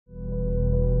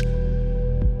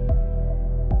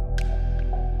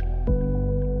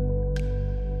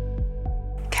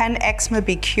Can eczema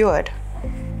be cured?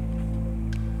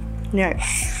 No.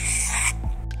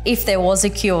 If there was a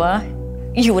cure,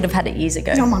 you would have had it years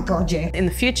ago. Oh my God, yeah. In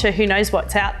the future, who knows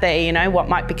what's out there, you know, what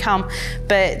might become.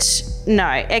 But no,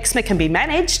 eczema can be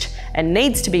managed and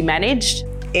needs to be managed.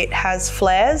 It has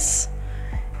flares.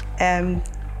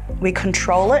 We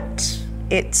control it.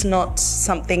 It's not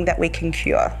something that we can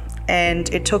cure. And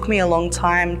it took me a long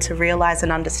time to realise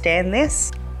and understand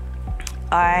this.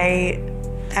 I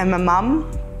am a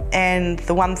mum, and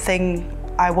the one thing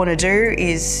I want to do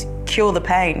is cure the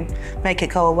pain, make it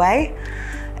go away.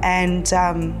 And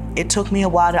it took me a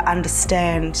while to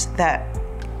understand that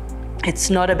it's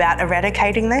not about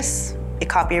eradicating this. It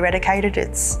can't be eradicated.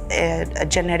 It's a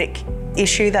genetic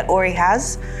issue that Ori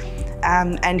has,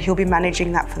 and he'll be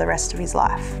managing that for the rest of his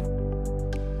life.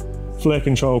 Flare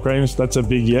control creams, that's a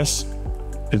big yes.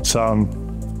 It's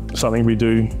something we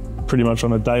do pretty much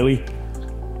on a daily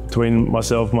between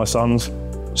myself and my sons.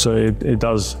 So it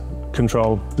does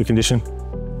control the condition.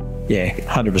 Yeah,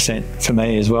 100% for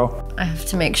me as well. I have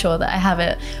to make sure that I have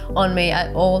it on me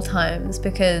at all times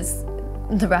because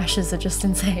the rashes are just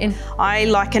insane. I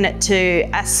liken it to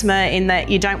asthma in that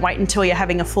you don't wait until you're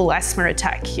having a full asthma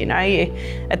attack. You know,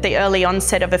 at the early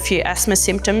onset of a few asthma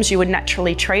symptoms, you would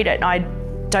naturally treat it. I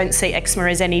don't see eczema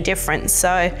as any different.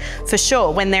 So for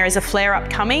sure, when there is a flare-up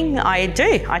coming, I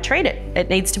treat it. It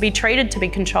needs to be treated, to be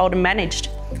controlled and managed.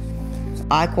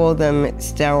 I call them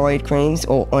steroid creams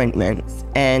or ointments,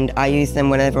 and I use them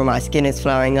whenever my skin is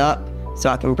flaring up so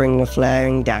I can bring the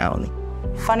flaring down.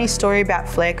 Funny story about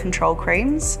flare control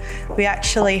creams. We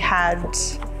didn't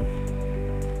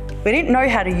know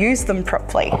how to use them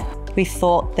properly. We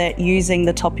thought that using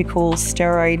the topical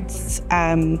steroids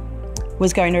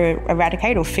was going to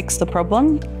eradicate or fix the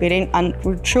problem. We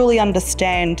didn't truly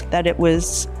understand that it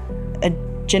was a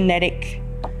genetic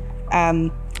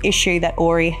issue that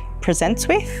Ori presents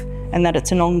with, and that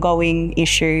it's an ongoing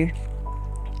issue.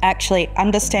 Actually,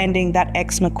 understanding that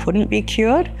eczema couldn't be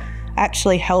cured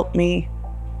actually helped me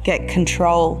get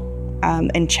control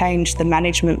and change the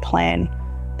management plan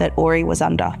that Ori was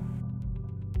under.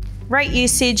 Rate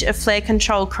usage of flare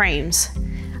control creams.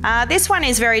 This one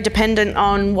is very dependent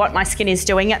on what my skin is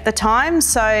doing at the time.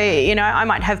 So, you know, I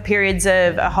might have periods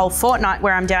of a whole fortnight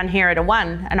where I'm down here at a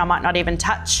 1 and I might not even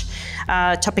touch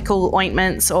topical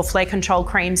ointments or flare control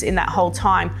creams in that whole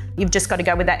time. You've just got to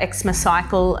go with that eczema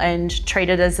cycle and treat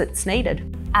it as it's needed.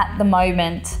 At the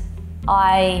moment,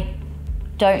 I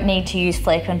don't need to use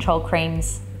flare control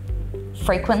creams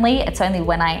frequently. It's only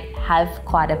when I have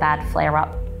quite a bad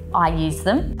flare-up I use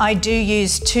them. I do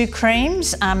use 2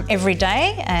 creams every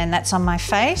day, and that's on my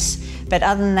face. But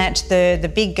other than that,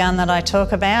 the big gun that I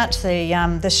talk about,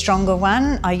 the stronger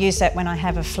one, I use that when I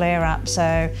have a flare-up.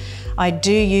 So I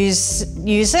do use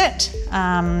it,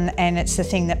 and it's the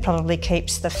thing that probably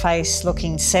keeps the face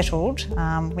looking settled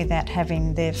without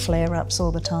having the flare-ups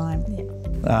all the time.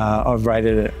 Yeah. I've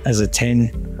rated it as a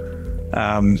 10.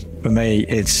 For me,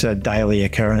 it's a daily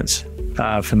occurrence.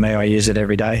 For me, I use it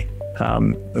every day.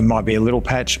 It might be a little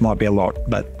patch, might be a lot,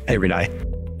 but every day.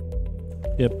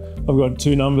 Yep, I've got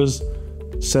 2 numbers,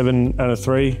 7 and a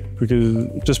 3,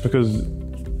 because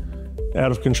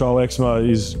out of control eczema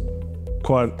is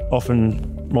quite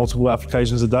often multiple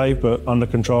applications a day, but under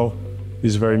control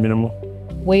is very minimal.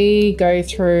 We go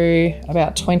through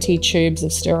about 20 tubes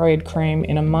of steroid cream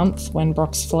in a month when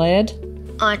Brock's flared.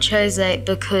 I chose 8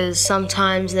 because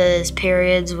sometimes there's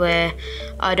periods where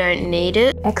I don't need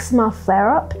it. Eczema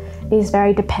flare-up is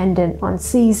very dependent on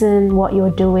season, what you're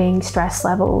doing, stress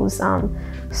levels,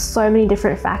 so many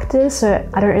different factors. So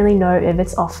I don't really know if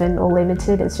it's often or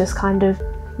limited. It's just kind of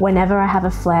whenever I have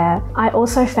a flare. I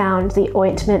also found the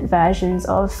ointment versions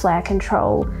of flare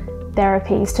control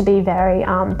therapies to be very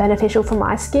beneficial for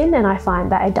my skin, and I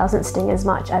find that it doesn't sting as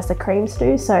much as the creams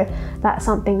do. So that's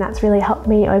something that's really helped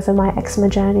me over my eczema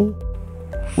journey.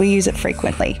 We use it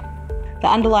frequently. The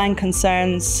underlying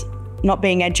concerns not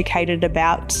being educated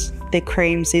about the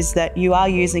creams is that you are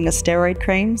using a steroid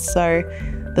cream, so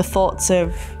the thoughts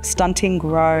of stunting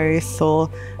growth or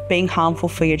being harmful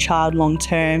for your child long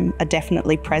term are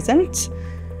definitely present.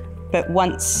 But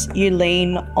once you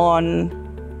lean on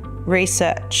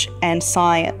research and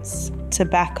science to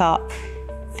back up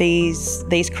these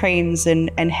creams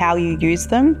and how you use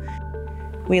them,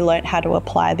 we learnt how to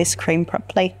apply this cream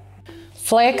properly.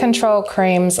 Flare control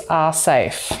creams are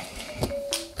safe.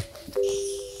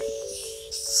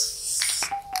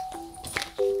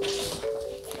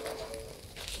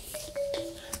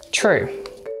 True.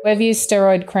 We've used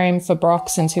steroid cream for Brock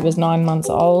since he was 9 months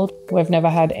old. We've never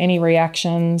had any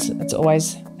reactions. It's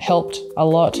always helped a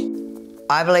lot.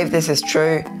 I believe this is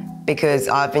true because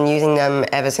I've been using them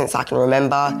ever since I can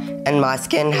remember, and my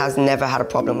skin has never had a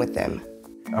problem with them.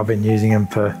 I've been using them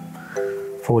for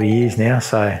 40 years now,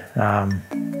 so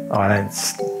I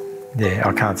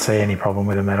can't see any problem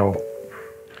with them at all.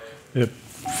 Yep.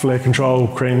 Flare control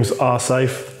creams are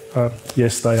safe.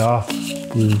 Yes, they are.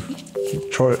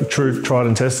 Tried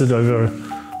and tested over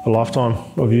a lifetime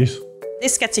of use.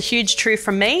 This gets a huge true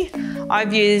from me.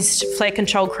 I've used flare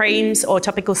control creams or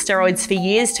topical steroids for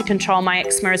years to control my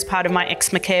eczema as part of my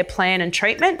eczema care plan and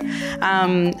treatment.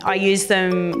 I use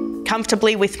them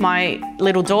comfortably with my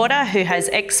little daughter who has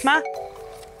eczema.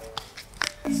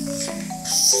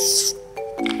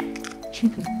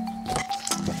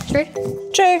 True.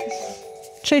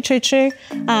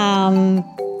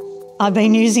 I've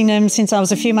been using them since I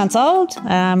was a few months old.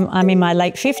 I'm in my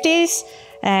late 50s,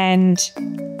 and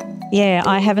yeah,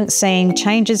 I haven't seen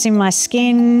changes in my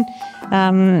skin.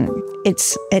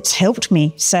 It's helped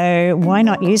me, so why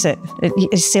not use it?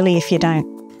 It's silly if you don't.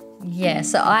 Yeah,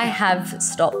 so I have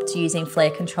stopped using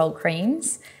flare control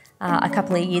creams a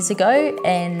couple of years ago,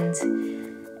 and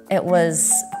it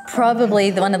was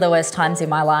probably one of the worst times in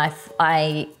my life.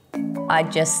 I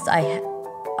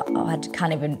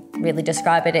can't even really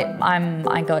describe it.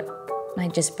 I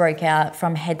just broke out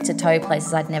from head to toe,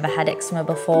 places I'd never had eczema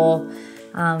before.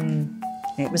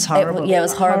 It was horrible. It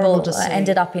was horrible. To see. I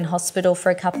ended up in hospital for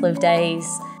a couple of days.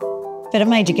 But it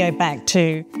made you go back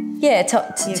to... Yeah,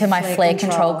 to my flare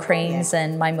control creams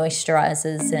and my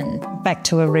moisturisers and... Back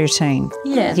to a routine.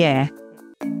 Yeah. Yeah.